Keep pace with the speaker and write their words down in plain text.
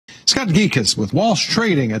Scott Gecas with Walsh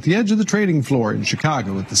Trading at the edge of the trading floor in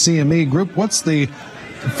Chicago with the CME Group.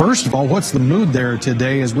 First of all, what's the mood there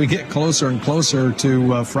today as we get closer and closer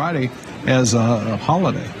to Friday as a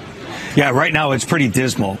holiday? Yeah, right now it's pretty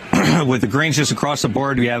dismal. With the grains just across the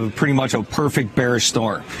board, we have pretty much a perfect bearish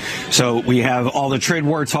storm. So we have all the trade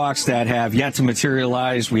war talks that have yet to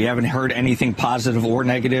materialize. We haven't heard anything positive or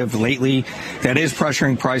negative lately. That is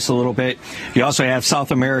pressuring price a little bit. You also have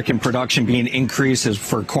South American production being increased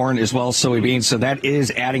for corn as well as soybeans. So that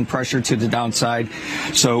is adding pressure to the downside.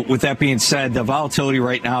 So with that being said, the volatility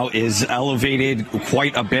right now is elevated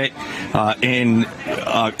quite a bit. In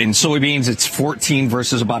soybeans, it's 14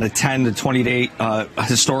 versus about a 10 to 20 day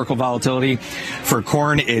historical volatility. For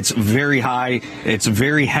corn, it's very high. It's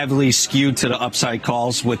very heavily skewed to the upside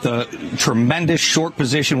calls with a tremendous short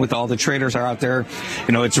position with all the traders are out there.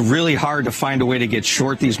 You know, it's really hard to find a way to get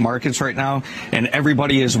short these markets right now, and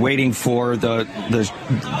everybody is waiting for the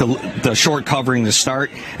short covering to start,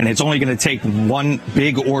 and it's only going to take one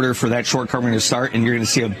big order for that short covering to start, and you're going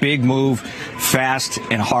to see a big move fast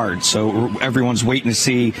and hard. So everyone's waiting to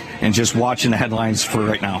see and just watching the headlines for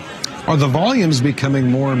right now. Are the volumes becoming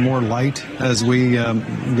more and more light as we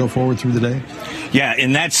go forward through the day? Yeah,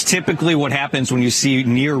 and that's typically what happens when you see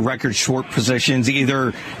near record short positions,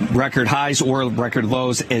 either record highs or record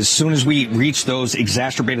lows. As soon as we reach those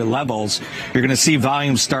exacerbated levels, you're going to see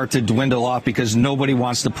volumes start to dwindle off because nobody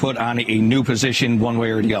wants to put on a new position one way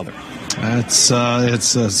or the other. It's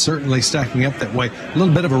certainly stacking up that way. A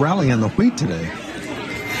little bit of a rally on the wheat today.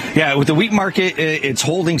 Yeah, with the wheat market, it's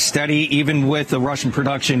holding steady, even with the Russian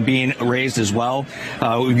production being raised as well.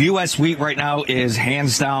 U.S. wheat right now is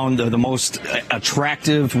hands down the most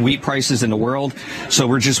attractive wheat prices in the world. So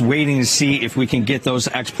we're just waiting to see if we can get those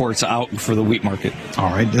exports out for the wheat market. All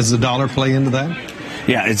right. Does the dollar play into that?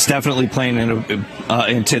 Yeah, it's definitely playing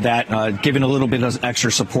into that, giving a little bit of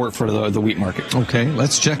extra support for the wheat market. Okay,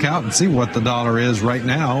 let's check out and see what the dollar is right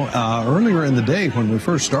now. Earlier in the day, when we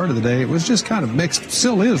first started the day, it was just kind of mixed.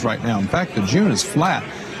 Still is right now. In fact, the June is flat.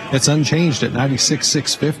 It's unchanged at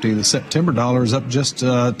 96.650. The September dollar is up just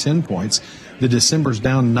 10 points. The December's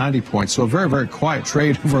down 90 points. So a very, very quiet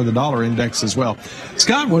trade for the dollar index as well.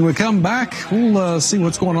 Scott, when we come back, we'll see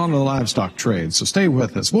what's going on in the livestock trade. So stay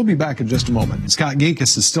with us. We'll be back in just a moment. Scott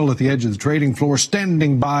Gecas is still at the edge of the trading floor,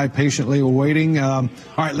 standing by, patiently awaiting. All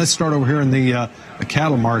right, let's start over here in the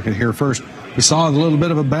cattle market here first. We saw a little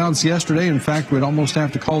bit of a bounce yesterday. In fact, we'd almost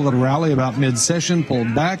have to call it a rally about mid-session,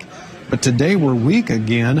 pulled back. But today we're weak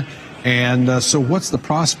again. And so what's the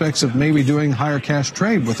prospects of maybe doing higher cash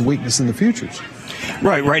trade with the weakness in the futures?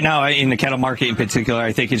 Right now in the cattle market in particular,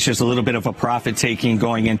 I think it's just a little bit of a profit taking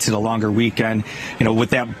going into the longer weekend, you know,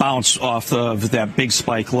 with that bounce off of that big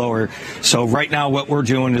spike lower. So right now what we're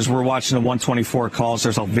doing is we're watching the 124 calls.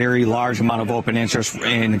 There's a very large amount of open interest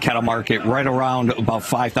in the cattle market, right around about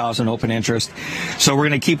 5,000 open interest. So we're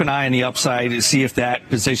going to keep an eye on the upside to see if that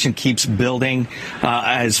position keeps building.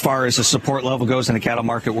 As far as the support level goes in the cattle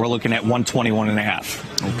market, we're looking at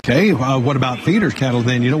 121.5. Okay, what about feeder cattle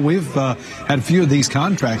then? You know, we've had a few of these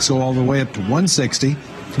contracts go all the way up to 160,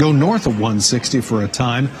 go north of 160 for a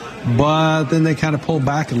time, but then they kind of pull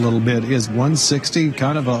back a little bit. Is 160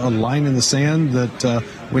 kind of a line in the sand that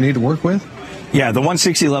we need to work with? Yeah, the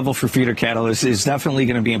 160 level for feeder cattle is definitely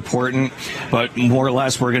going to be important, but more or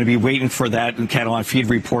less we're going to be waiting for that cattle on feed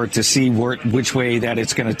report to see which way that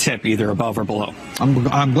it's going to tip, either above or below.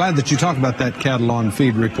 I'm glad that you talk about that cattle on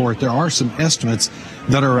feed report. There are some estimates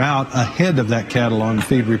that are out ahead of that cattle on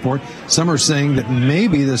feed report. Some are saying that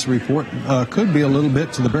maybe this report could be a little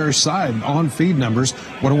bit to the bearish side on feed numbers,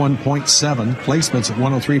 101.7, placements at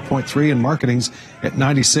 103.3, and marketings at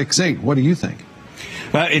 96.8. What do you think?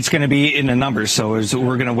 It's going to be in the numbers, so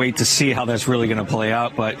we're going to wait to see how that's really going to play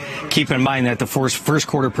out. But keep in mind that the first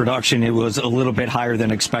quarter production, it was a little bit higher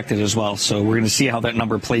than expected as well. So we're going to see how that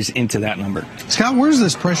number plays into that number. Scott, where's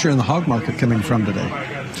this pressure in the hog market coming from today?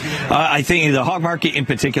 I think the hog market in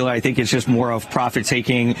particular, I think it's just more of profit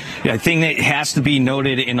taking. I think that has to be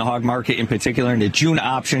noted in the hog market in particular. In the June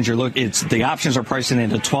options, the options are pricing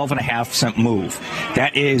in a 12.5-cent move.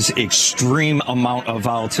 That is extreme amount of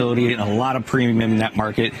volatility and a lot of premium in that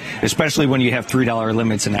market, especially when you have $3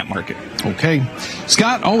 limits in that market. Okay.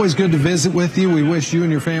 Scott, always good to visit with you. We wish you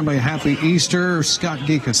and your family a happy Easter. Scott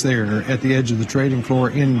Gecas there at the edge of the trading floor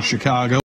in Chicago.